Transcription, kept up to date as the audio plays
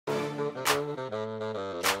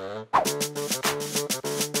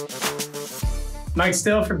Mike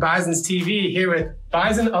Still for BisonsTV here with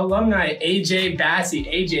Bison alumni AJ Basi.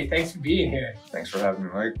 AJ, thanks for being here. Thanks for having me,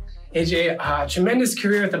 Mike. AJ, tremendous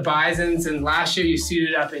career with the Bisons, and last year you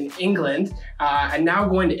suited up in England, and now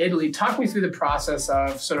going to Italy. Talk me through the process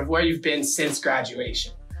of sort of where you've been since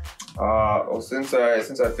graduation. Well, since I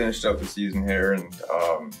finished up the season here, and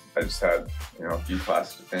I just had a few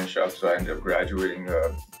classes to finish up, so I ended up graduating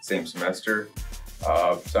the same semester.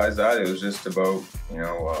 Besides that, it was just about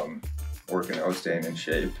working out, staying in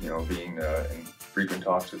shape, being in frequent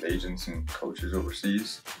talks with agents and coaches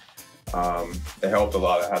overseas. It helped a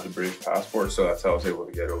lot. I had the British passport, so that's how I was able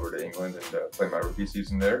to get over to England and play my rookie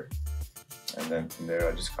season there. And then from there,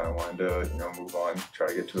 I just kind of wanted to, move on, try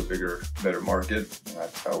to get to a bigger, better market. And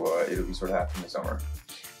that's how Italy sort of happened this summer.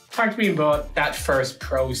 Talk to me about that first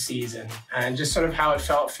pro season and just sort of how it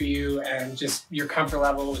felt for you and just your comfort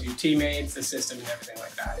level with your teammates, the system, and everything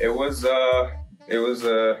like that. It was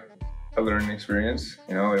a learning experience.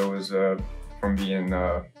 It was from being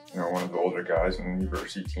one of the older guys in the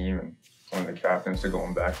university team and one of the captains to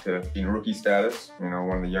going back to being rookie status.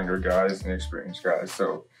 One of the younger guys and experienced guys.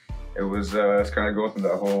 So it was kind of going through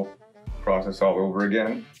that whole process all over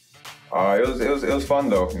again. It was fun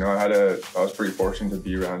though. I was pretty fortunate to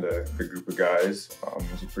be around a good group of guys.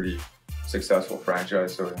 It was a pretty successful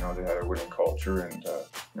franchise, so they had a winning culture, and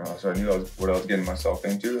so I knew what I was getting myself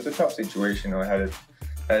into. It was a tough situation. I had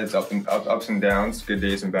its ups and downs, good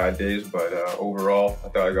days and bad days, but overall, I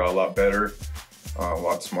thought I got a lot better, a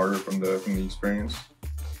lot smarter from the experience.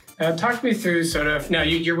 Talk me through sort of, now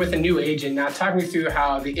you're with a new agent now, talk me through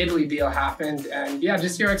how the Italy deal happened and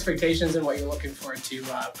just your expectations and what you're looking forward to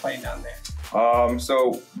playing down there.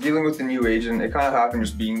 So dealing with the new agent, it kind of happened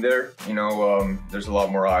just being there. There's a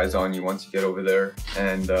lot more eyes on you once you get over there.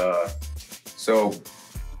 And so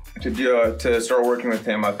to start working with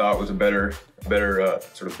him, I thought was a better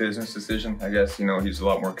sort of business decision, I guess. He's a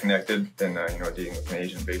lot more connected than, dealing with an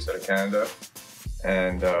agent based out of Canada.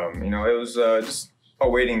 And, it was just a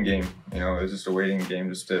waiting game. It was just a waiting game,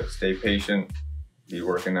 just to stay patient, be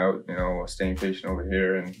working out, staying patient over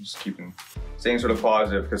here and just staying sort of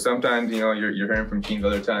positive. Because sometimes, you're hearing from teams,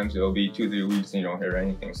 other times it'll be 2-3 weeks and you don't hear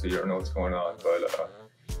anything, so you don't know what's going on. But,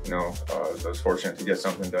 I was fortunate to get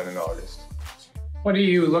something done in August. What are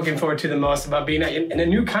you looking forward to the most about being in a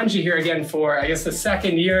new country here again for, I guess, the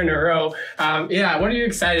second year in a row? What are you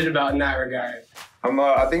excited about in that regard?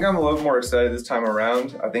 I think I'm a little more excited this time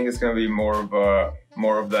around. I think it's going to be more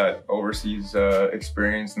of that overseas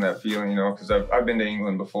experience and that feeling, because I've been to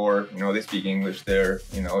England before. They speak English there.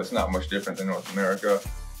 It's not much different than North America.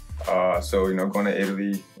 So going to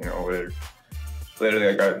Italy, where literally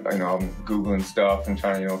I'm Googling stuff and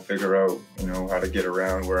trying to figure out how to get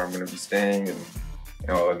around, where I'm going to be staying, and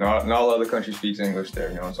not a lot of the country speaks English there.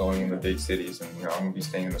 It's only in the big cities, and I'm going to be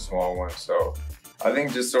staying in the small ones. So I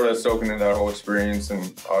think just sort of soaking in that whole experience, and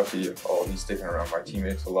obviously I'll be sticking around my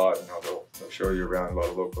teammates a lot. They'll show you around a lot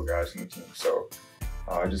of local guys in the team. So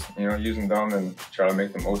just using them and try to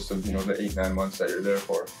make the most of the 8-9 months that you're there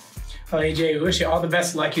for. Well, AJ, we wish you all the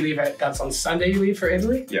best of luck. You leave, that's on Sunday you leave for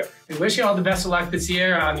Italy? Yeah. We wish you all the best of luck this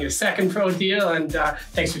year on your second pro deal, and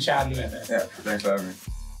thanks for chatting with us. Yeah, thanks for having me.